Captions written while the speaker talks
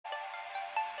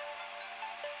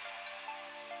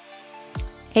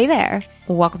Hey there.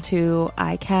 Welcome to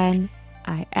I Can,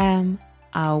 I Am,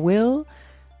 I Will,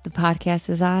 the podcast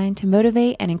designed to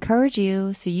motivate and encourage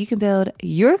you so you can build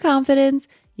your confidence,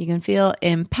 you can feel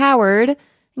empowered, and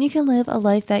you can live a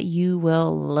life that you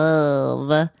will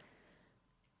love.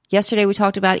 Yesterday we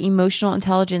talked about emotional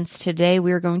intelligence. Today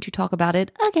we are going to talk about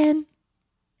it again.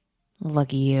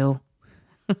 Lucky you.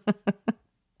 If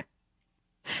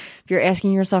you're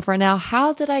asking yourself right now,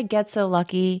 how did I get so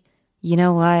lucky? You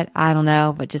know what? I don't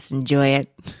know, but just enjoy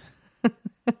it.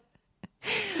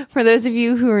 For those of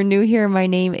you who are new here, my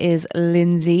name is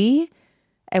Lindsay.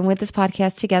 And with this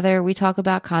podcast together, we talk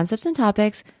about concepts and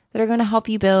topics that are going to help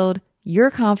you build your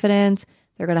confidence.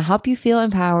 They're going to help you feel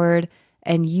empowered.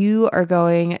 And you are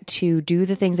going to do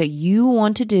the things that you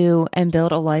want to do and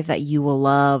build a life that you will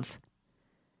love.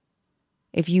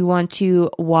 If you want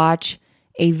to watch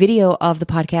a video of the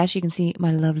podcast, you can see my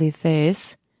lovely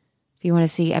face. If you want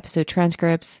to see episode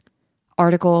transcripts,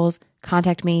 articles,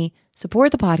 contact me,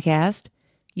 support the podcast,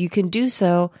 you can do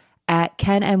so at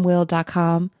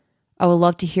kenandwill.com. I would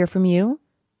love to hear from you.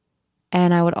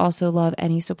 And I would also love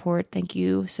any support. Thank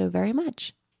you so very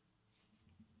much.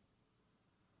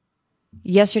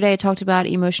 Yesterday, I talked about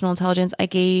emotional intelligence. I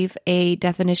gave a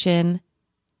definition,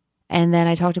 and then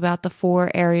I talked about the 4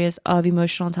 areas of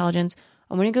emotional intelligence.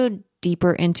 I'm going to go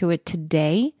deeper into it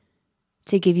today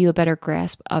to give you a better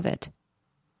grasp of it.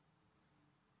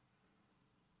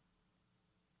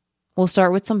 We'll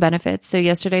start with some benefits. So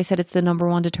yesterday I said it's the number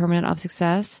 1 determinant of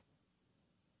success.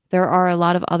 There are a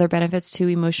lot of other benefits to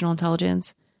emotional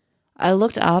intelligence. I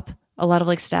looked up a lot of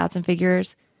stats and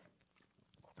figures.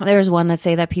 There's one that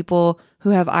say that people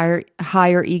who have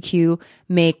higher EQ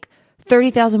make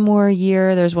 30,000 more a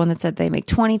year. There's one that said they make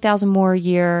 20,000 more a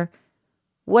year.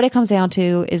 What it comes down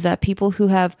to is that people who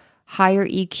have higher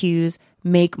EQs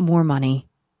make more money.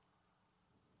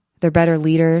 They're better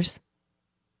leaders.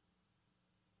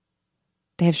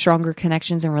 They have stronger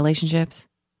connections and relationships.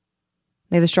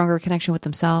 They have a stronger connection with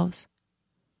themselves.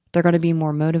 They're going to be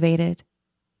more motivated.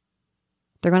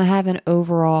 They're going to have an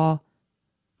overall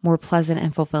more pleasant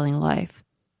and fulfilling life.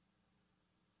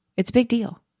 It's a big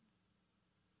deal.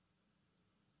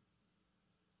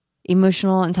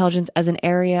 Emotional intelligence as an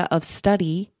area of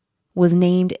study was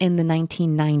named in the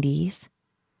 1990s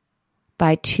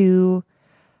by 2,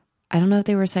 I don't know if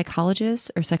they were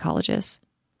psychologists.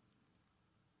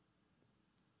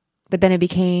 But then it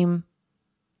became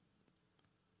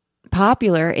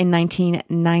popular in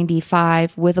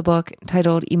 1995 with a book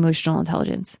titled Emotional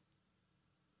Intelligence.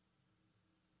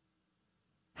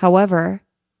 However,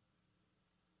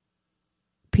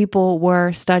 people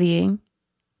were studying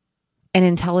an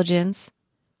intelligence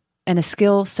and a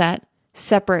skill set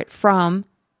separate from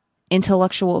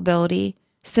intellectual ability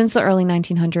since the early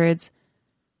 1900s.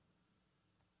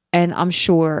 And I'm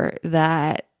sure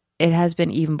that it has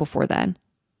been even before then.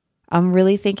 I'm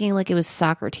really thinking it was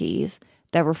Socrates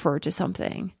that referred to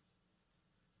something.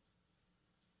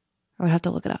 I would have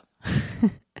to look it up.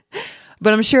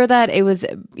 But I'm sure that it was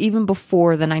even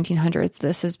before the 1900s.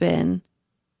 This has been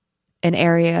an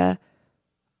area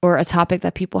or a topic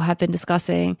that people have been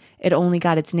discussing. It only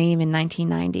got its name in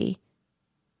 1990.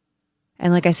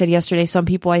 And like I said yesterday, some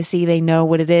people I see, they know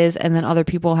what it is, and then other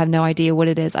people have no idea what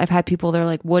it is. I've had people, they're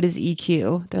like, what is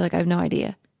EQ? They're like, I have no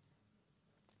idea.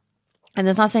 And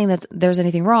that's not saying that there's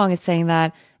anything wrong. It's saying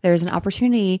that there's an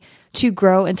opportunity to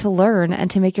grow and to learn and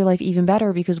to make your life even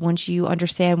better, because once you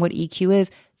understand what EQ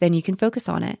is, then you can focus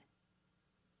on it.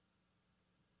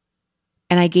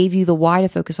 And I gave you the why to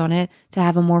focus on it: to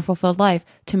have a more fulfilled life,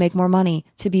 to make more money,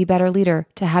 to be a better leader,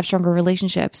 to have stronger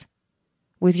relationships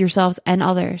with yourselves and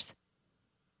others.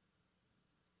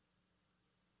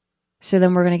 So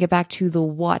then we're going to get back to the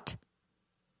what.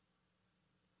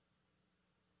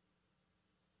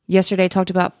 Yesterday I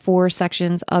talked about 4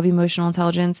 sections of emotional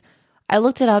intelligence. I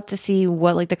looked it up to see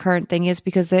what the current thing is,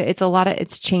 because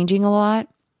it's changing a lot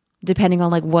depending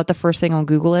on what the first thing on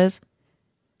Google is.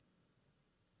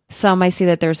 Some I see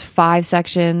that there's 5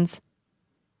 sections.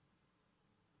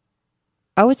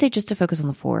 I would say just to focus on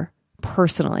the 4,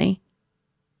 personally.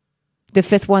 The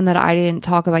 5th one that I didn't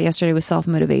talk about yesterday was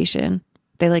self-motivation.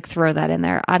 They throw that in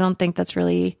there. I don't think that's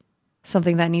really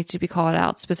something that needs to be called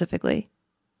out specifically.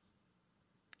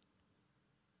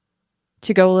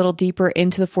 To go a little deeper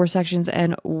into the 4 sections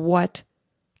and what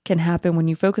can happen when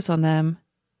you focus on them.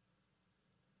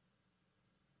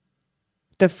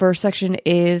 The first section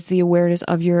is the awareness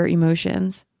of your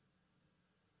emotions.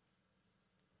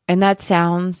 And that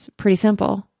sounds pretty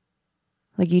simple.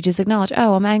 You just acknowledge,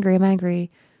 oh, I'm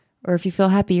angry. Or if you feel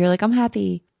happy, you're like, I'm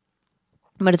happy.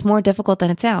 But it's more difficult than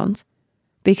it sounds,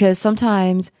 because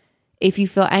sometimes if you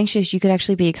feel anxious, you could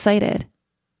actually be excited.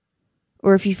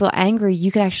 Or if you feel angry,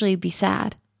 you could actually be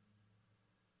sad.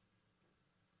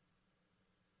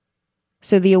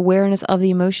 So the awareness of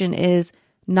the emotion is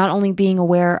not only being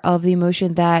aware of the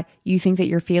emotion that you think that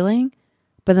you're feeling,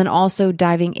 but then also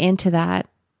diving into that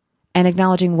and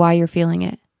acknowledging why you're feeling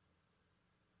it.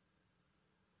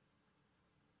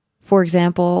 For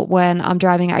example, when I'm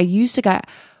driving,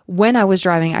 when I was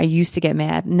driving, I used to get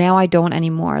mad. Now I don't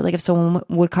anymore. Like if someone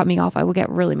would cut me off, I would get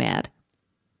really mad.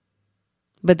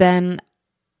 But then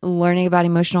learning about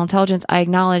emotional intelligence, I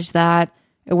acknowledged that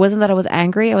it wasn't that I was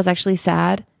angry. I was actually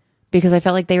sad because I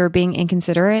felt like they were being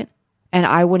inconsiderate, and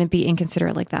I wouldn't be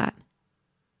inconsiderate like that.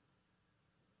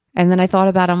 And then I thought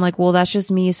about it. I'm like, well, that's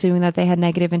just me assuming that they had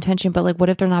negative intention. But like, what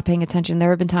if they're not paying attention? There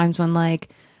have been times when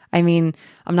I'm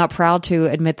not proud to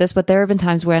admit this, but there have been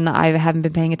times when I haven't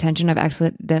been paying attention. I've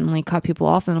accidentally cut people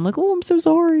off and I'm like, oh, I'm so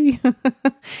sorry.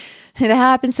 It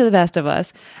happens to the best of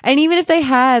us. And even if they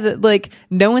had like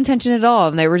no intention at all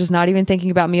and they were just not even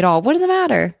thinking about me at all, what does it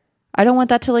matter? I don't want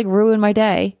that to like ruin my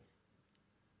day.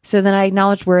 So then I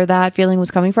acknowledged where that feeling was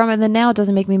coming from. And then now it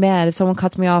doesn't make me mad. If someone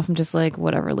cuts me off, I'm just like,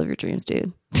 whatever, live your dreams,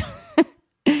 dude.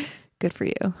 Good for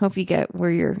you. Hope you get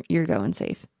where you're going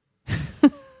safe.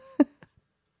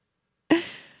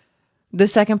 The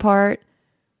second part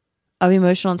of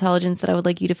emotional intelligence that I would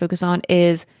like you to focus on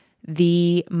is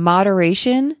the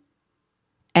moderation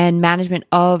and management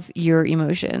of your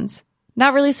emotions.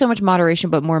 Not really so much moderation,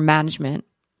 but more management.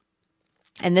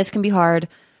 And this can be hard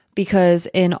because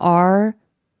in our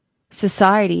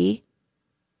society,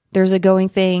 there's a going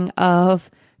thing of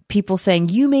people saying,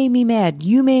 you made me mad,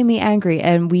 you made me angry.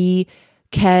 And we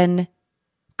can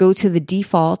go to the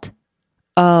default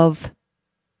of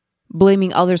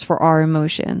blaming others for our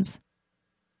emotions.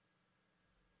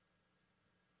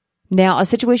 Now, a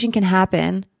situation can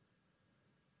happen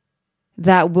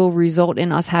that will result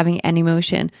in us having an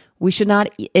emotion. We should not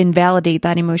invalidate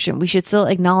that emotion. We should still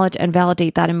acknowledge and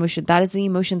validate that emotion. That is the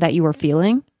emotion that you are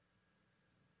feeling.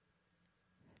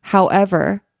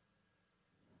 However,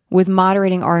 with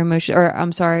managing our emotions,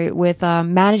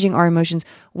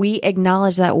 we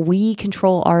acknowledge that we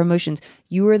control our emotions.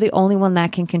 You are the only one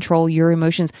that can control your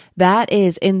emotions. That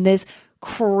is, in this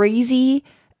crazy,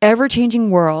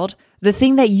 ever-changing world, the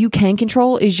thing that you can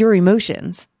control is your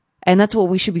emotions. And that's what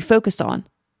we should be focused on.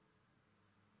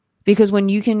 Because when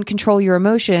you can control your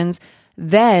emotions,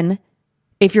 then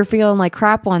if you're feeling like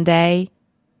crap one day,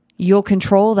 you'll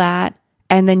control that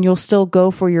and then you'll still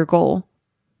go for your goal.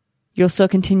 You'll still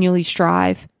continually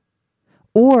strive.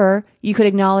 Or you could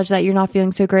acknowledge that you're not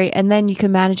feeling so great and then you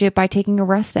can manage it by taking a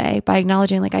rest day, by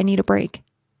acknowledging like I need a break.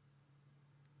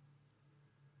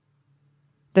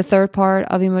 The third part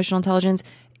of emotional intelligence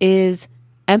is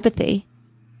empathy.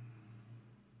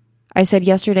 I said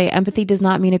yesterday, empathy does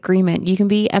not mean agreement. You can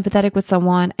be empathetic with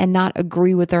someone and not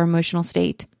agree with their emotional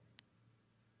state.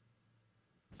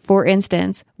 For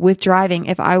instance, with driving,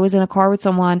 if I was in a car with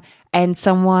someone and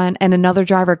another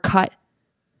driver cut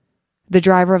the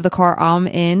driver of the car I'm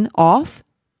in off,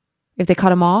 if they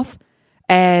cut him off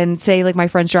and say like my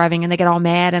friend's driving and they get all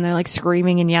mad and they're like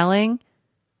screaming and yelling,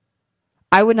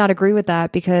 I would not agree with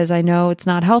that because I know it's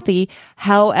not healthy.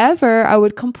 However, I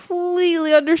would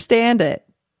completely understand it.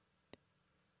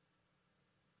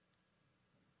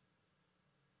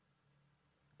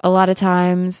 A lot of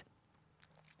times,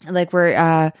 like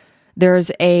where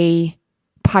there's a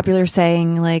popular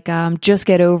saying like, just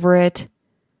get over it.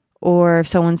 Or if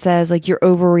someone says like, you're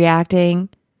overreacting,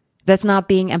 that's not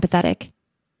being empathetic.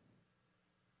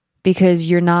 Because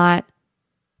you're not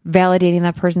validating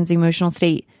that person's emotional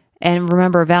state. And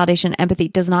remember, validation and empathy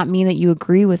does not mean that you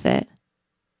agree with it.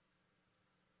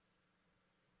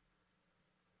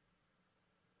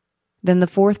 Then the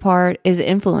fourth part is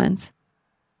influence.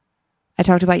 I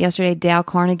talked about yesterday, Dale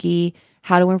Carnegie,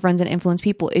 How to Win Friends and Influence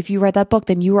People. If you read that book,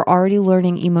 then you are already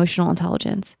learning emotional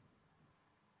intelligence.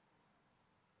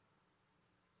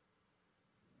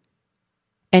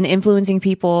 And influencing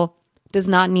people does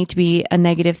not need to be a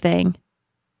negative thing.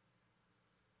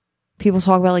 People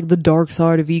talk about like the dark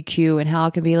side of EQ and how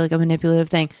it can be like a manipulative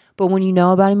thing. But when you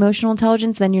know about emotional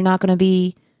intelligence, then you're not going to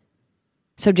be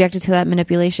subjected to that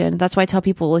manipulation. That's why I tell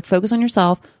people, like, focus on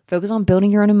yourself, focus on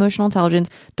building your own emotional intelligence.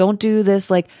 Don't do this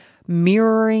like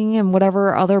mirroring and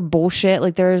whatever other bullshit.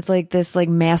 Like there's like this like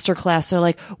masterclass. They're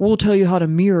like, we'll tell you how to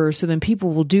mirror so then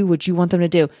people will do what you want them to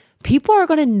do. People are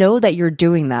going to know that you're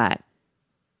doing that.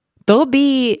 They'll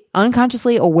be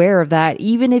unconsciously aware of that.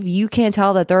 Even if you can't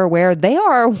tell that they're aware, they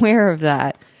are aware of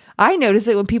that. I notice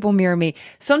it when people mirror me.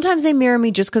 Sometimes they mirror me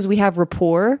just because we have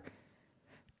rapport.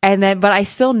 But I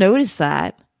still notice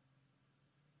that.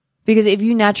 Because if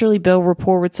you naturally build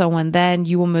rapport with someone, then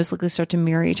you will most likely start to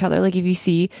mirror each other. Like if you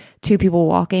see two people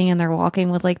walking and they're walking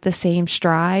with like the same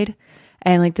stride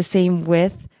and like the same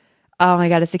width. Oh my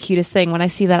God, it's the cutest thing. When I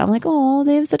see that, I'm like, oh,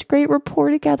 they have such great rapport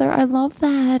together. I love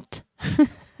that.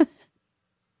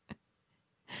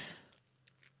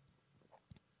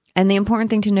 And the important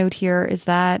thing to note here is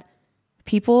that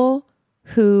people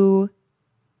who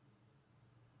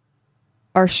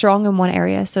are strong in one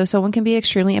area, so someone can be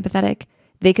extremely empathetic.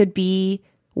 They could be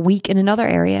weak in another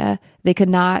area. They could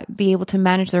not be able to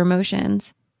manage their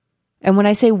emotions. And when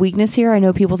I say weakness here, I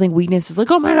know people think weakness is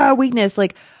like, oh my God, weakness.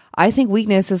 Like, I think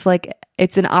weakness is like,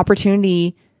 it's an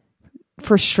opportunity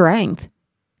for strength.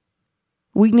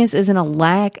 Weakness isn't a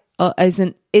lack,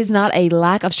 is not a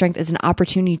lack of strength. It's an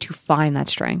opportunity to find that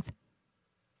strength.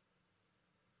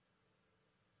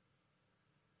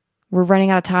 We're running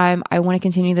out of time. I want to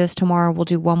continue this tomorrow. We'll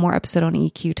do one more episode on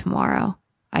EQ tomorrow.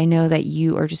 I know that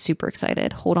you are just super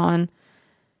excited. Hold on.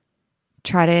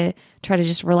 Try to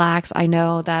just relax. I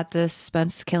know that the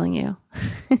suspense is killing you.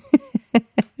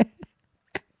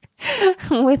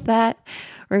 With that,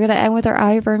 we're going to end with our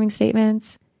eye-affirming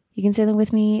statements. You can say them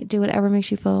with me. Do whatever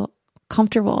makes you feel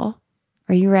comfortable.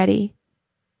 Are you ready?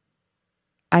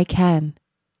 I can.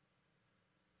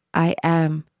 I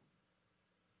am.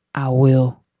 I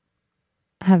will.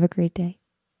 Have a great day.